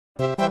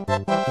Hey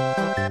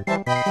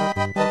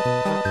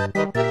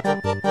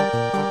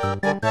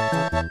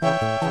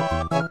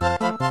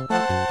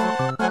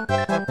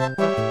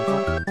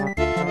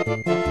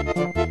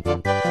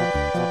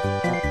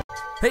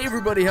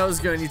everybody, how's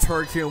it going?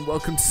 Utorak here and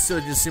welcome to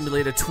Surgeon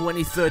Simulator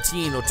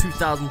 2013 or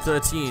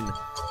 2013.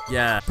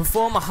 Yeah,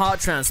 perform a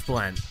heart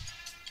transplant.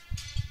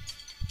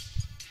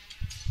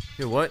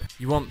 Yo, what?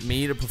 You want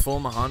me to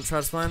perform a heart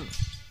transplant?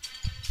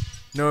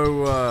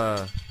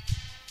 No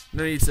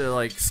need to,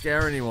 like,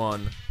 scare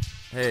anyone.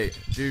 Hey,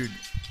 dude,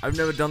 I've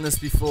never done this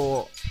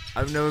before.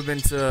 I've never been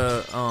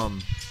to,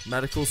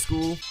 medical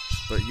school,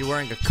 but you're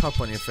wearing a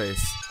cup on your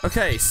face.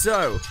 Okay,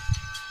 so,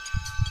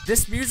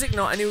 this music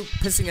not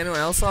pissing anyone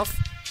else off?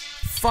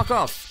 Fuck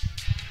off.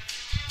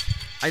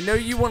 I know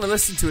you want to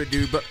listen to it,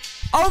 dude, but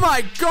oh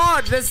my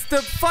god, there's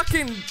the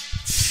fucking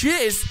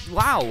shit is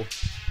wow.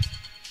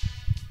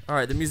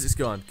 Alright, the music's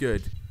gone.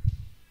 Good.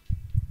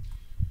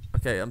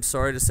 Okay, I'm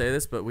sorry to say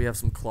this, but we have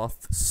some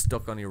cloth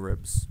stuck on your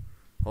ribs.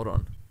 Hold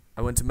on.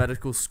 I went to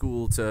medical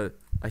school to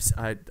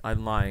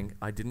I'm lying.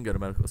 I didn't go to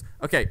medical school.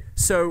 Okay,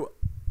 so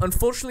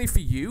unfortunately for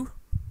you,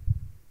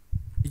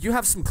 you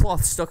have some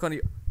cloth stuck on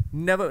you.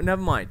 Never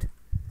mind.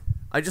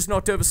 I just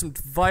knocked over some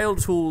vital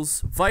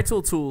tools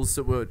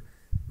that were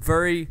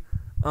very,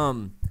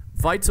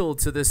 vital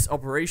to this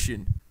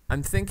operation.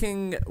 I'm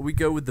thinking we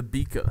go with the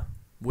beaker.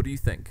 What do you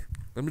think?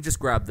 Let me just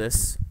grab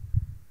this,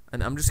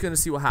 and I'm just gonna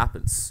see what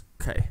happens.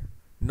 Okay,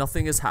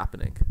 nothing is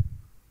happening.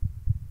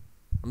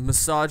 I'm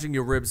massaging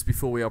your ribs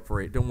before we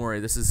operate. Don't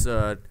worry, this is,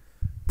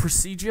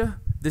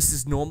 procedure. This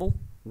is normal.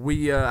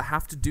 We,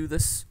 have to do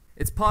this.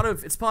 It's part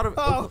of.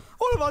 Oh,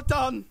 what have I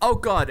done? Oh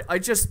god, I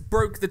just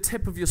broke the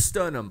tip of your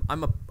sternum.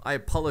 I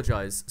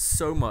apologize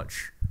so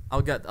much.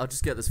 I'll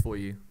just get this for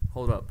you.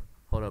 Hold up.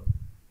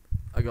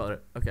 I got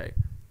it. Okay.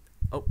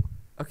 Oh,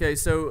 okay,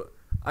 so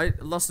I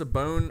lost a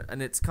bone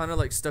and it's kind of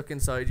like stuck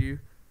inside you.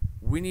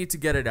 We need to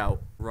get it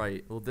out.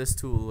 Right. Well, this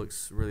tool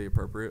looks really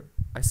appropriate.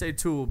 I say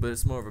tool, but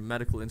it's more of a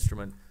medical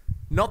instrument.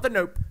 Not the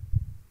nope.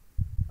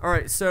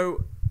 Alright,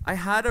 so I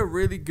had a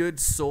really good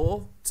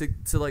saw to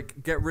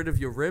like get rid of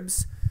your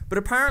ribs. But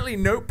apparently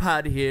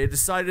Notepad here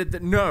decided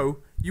that no,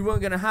 you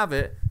weren't going to have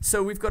it,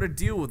 so we've got to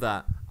deal with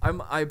that.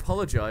 I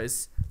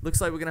apologize.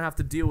 Looks like we're going to have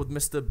to deal with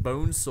Mr.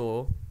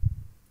 Bonesaw,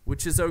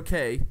 which is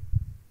okay.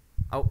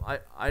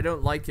 I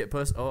don't like it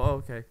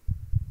okay.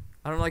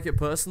 I don't like it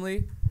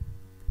personally.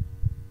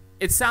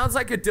 It sounds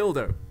like a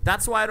dildo.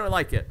 That's why I don't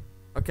like it.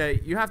 Okay,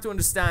 you have to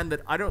understand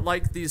that I don't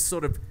like these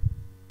sort of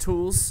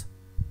tools.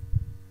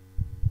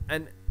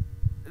 And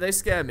they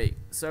scare me.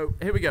 So,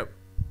 here we go.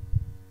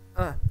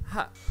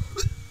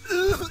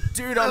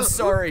 Dude, I'm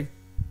sorry.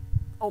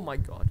 Oh my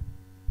god.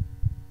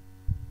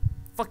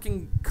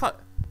 Fucking cut.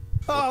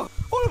 Oh,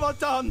 what have I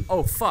done?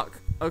 Oh fuck.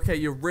 Okay,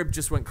 your rib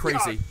just went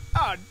crazy.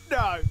 Oh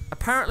no.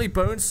 Apparently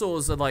bone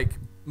saws are like,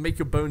 make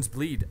your bones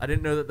bleed. I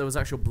didn't know that there was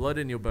actual blood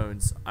in your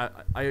bones.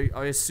 I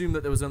assumed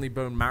that there was only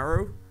bone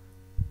marrow.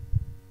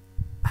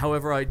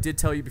 However, I did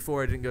tell you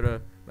before I didn't go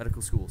to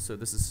medical school, so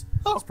this is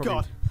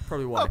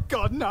probably why. Oh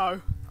god,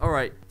 no.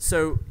 Alright,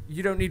 so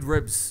you don't need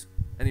ribs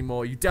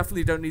anymore. You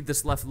definitely don't need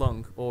this left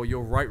lung or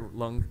your right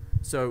lung,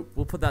 so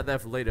we'll put that there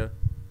for later.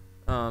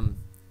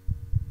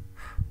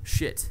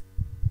 Shit.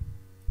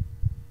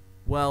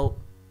 Well,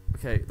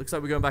 okay, looks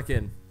like we're going back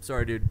in.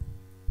 Sorry, dude.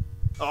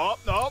 Oh,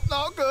 no,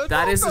 not good.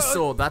 That is a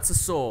saw. That's a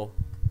saw.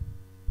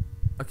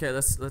 Okay,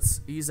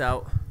 let's ease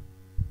out.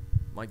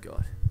 My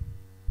god.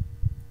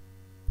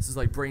 This is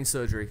like brain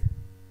surgery.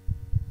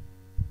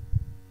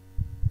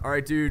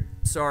 Alright, dude.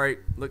 Sorry.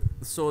 Look,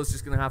 the saw's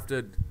just gonna have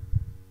to...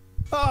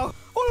 Oh,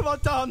 what have I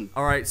done?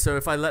 Alright, so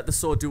if I let the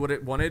saw do what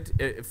it wanted,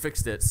 it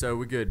fixed it, so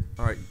we're good.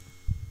 Alright.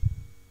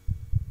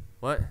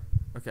 What?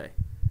 Okay.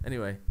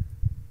 Anyway.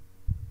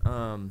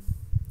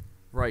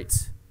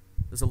 Right.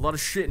 There's a lot of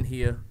shit in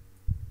here.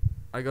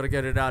 I gotta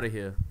get it out of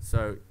here.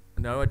 So,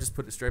 no, I just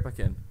put it straight back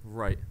in.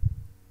 Right.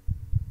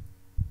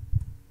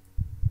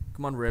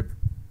 Come on, rib.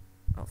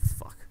 Oh,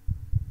 fuck.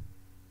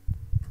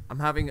 I'm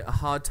having a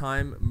hard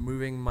time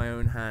moving my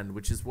own hand,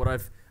 which is what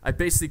I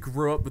basically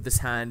grew up with this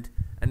hand,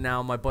 and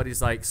now my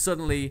body's like,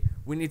 suddenly,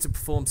 we need to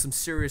perform some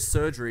serious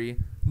surgery.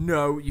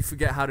 No, you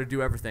forget how to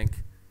do everything.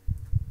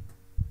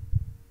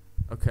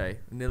 Okay,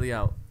 nearly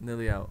out,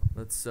 nearly out.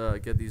 Let's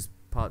get these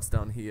parts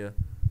down here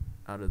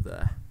out of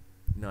there.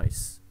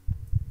 Nice.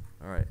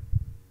 Alright.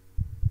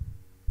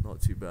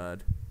 Not too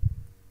bad.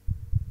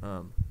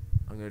 I'm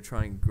gonna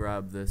try and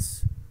grab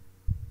this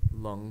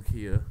lung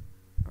here.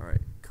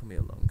 Alright, come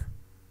here, lung.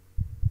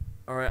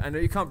 Alright, I know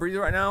you can't breathe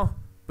right now,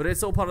 but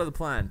it's all part of the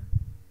plan.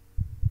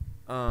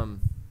 I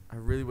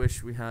really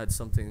wish we had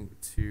something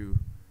to...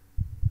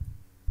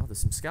 Oh, there's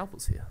some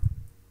scalpels here.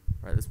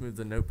 Alright, let's move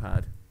the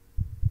notepad.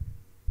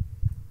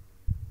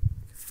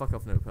 Fuck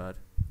off, notepad.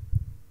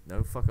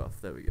 No, fuck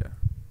off. There we go.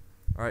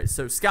 Alright,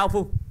 so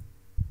scalpel.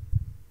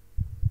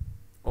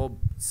 Or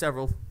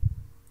several.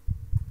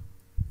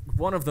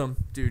 One of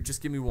them. Dude,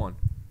 just give me one.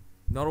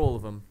 Not all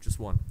of them, just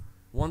one.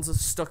 One's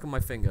stuck on my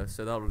finger,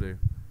 so that'll do.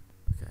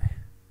 Okay.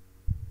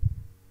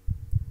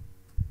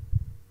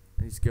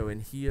 Arteries go in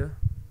here.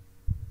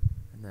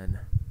 And then,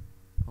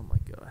 oh my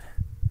god.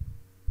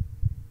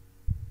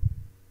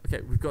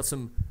 Okay, we've got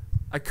some,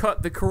 I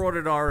cut the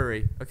carotid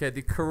artery. Okay,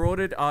 the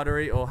carotid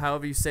artery, or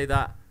however you say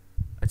that,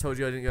 I told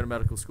you I didn't go to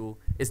medical school,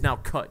 is now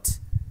cut.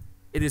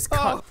 It is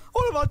cut. Oh,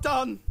 what have I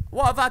done?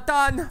 What have I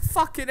done?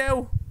 Fucking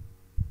hell.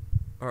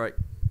 Alright.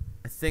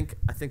 I think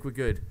we're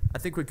good. I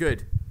think we're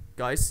good.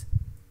 Guys.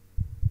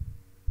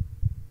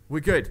 We're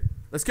good.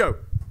 Let's go.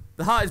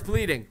 The heart is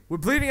bleeding. We're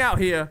bleeding out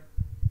here.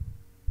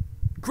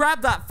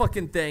 Grab that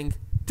fucking thing.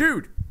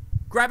 Dude.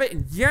 Grab it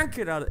and yank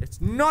it out of it. It's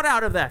not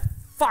out of there.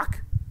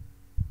 Fuck.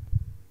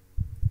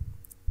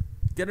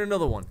 Get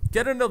another one.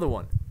 Get another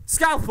one.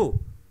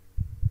 Scalpel.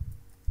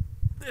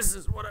 This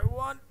is what I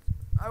want.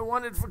 I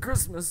want it for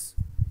Christmas.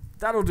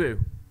 That'll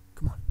do.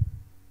 Come on.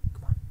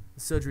 Come on.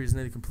 The surgery is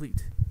nearly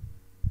complete.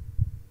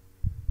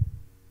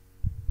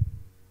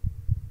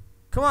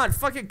 Come on,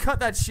 fucking cut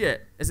that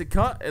shit. Is it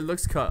cut? It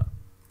looks cut.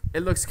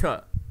 It looks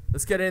cut.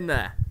 Let's get in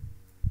there.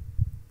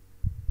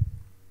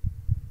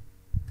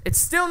 It's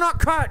still not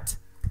cut.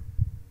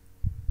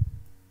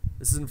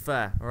 This isn't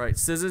fair. Alright,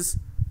 scissors.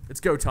 It's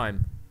go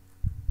time.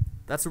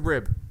 That's a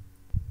rib.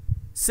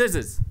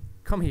 Scissors.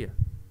 Come here.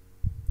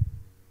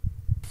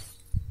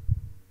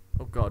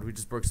 Oh god, we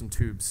just broke some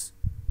tubes.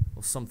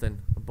 Or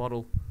something. A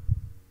bottle.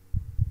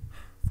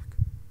 Fuck.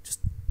 Just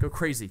go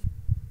crazy.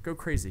 Go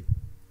crazy.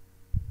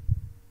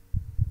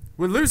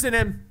 We're losing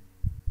him.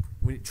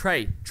 We need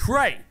Trey.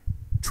 Trey!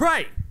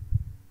 Trey!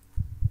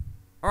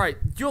 Alright,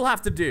 you'll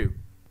have to do.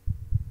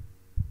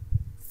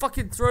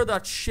 Fucking throw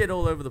that shit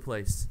all over the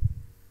place.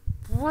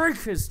 Break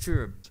his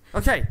tube.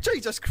 Okay.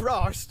 Jesus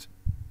Christ.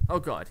 Oh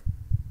god.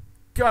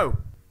 Go.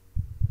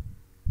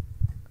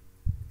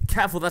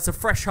 Careful, that's a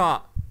fresh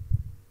heart.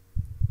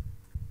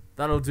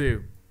 That'll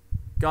do.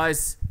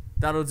 Guys,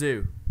 that'll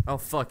do. Oh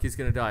fuck, he's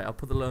gonna die. I'll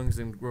put the lungs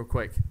in real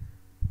quick.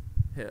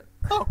 Here.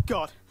 Oh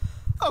god.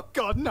 Oh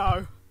god,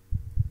 no.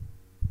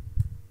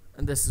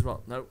 And this as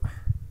well. No.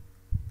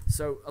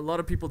 So, a lot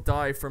of people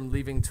die from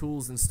leaving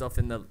tools and stuff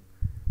in the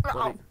body.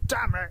 Oh,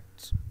 damn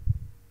it.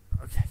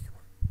 Okay, come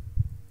on.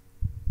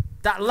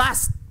 That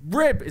last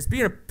rib is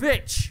being a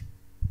bitch.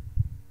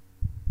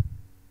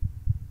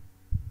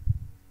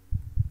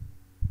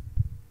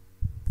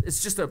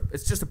 It's just a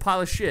pile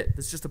of shit.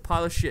 It's just a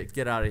pile of shit.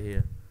 Get out of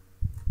here.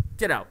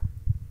 Get out.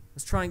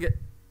 Let's try and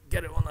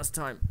get it one last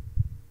time.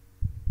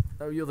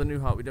 Oh, you're the new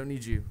heart. We don't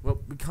need you.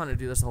 Well, we kind of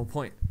do. That's the whole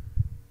point.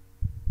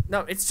 No,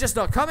 it's just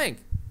not coming.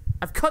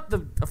 I've cut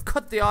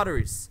the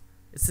arteries.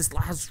 It's this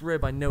last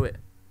rib. I know it.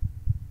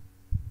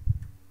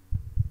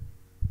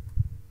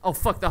 Oh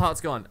fuck! The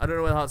heart's gone. I don't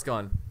know where the heart's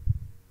gone.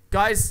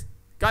 Guys,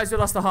 we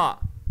lost the heart.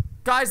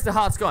 Guys, the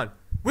heart's gone.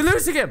 We're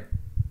losing him.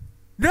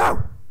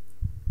 No,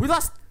 we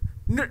lost.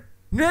 No.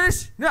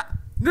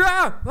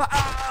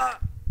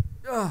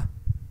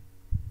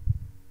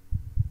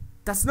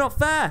 That's not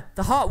fair.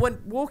 The heart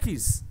went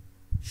walkies.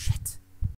 Shit.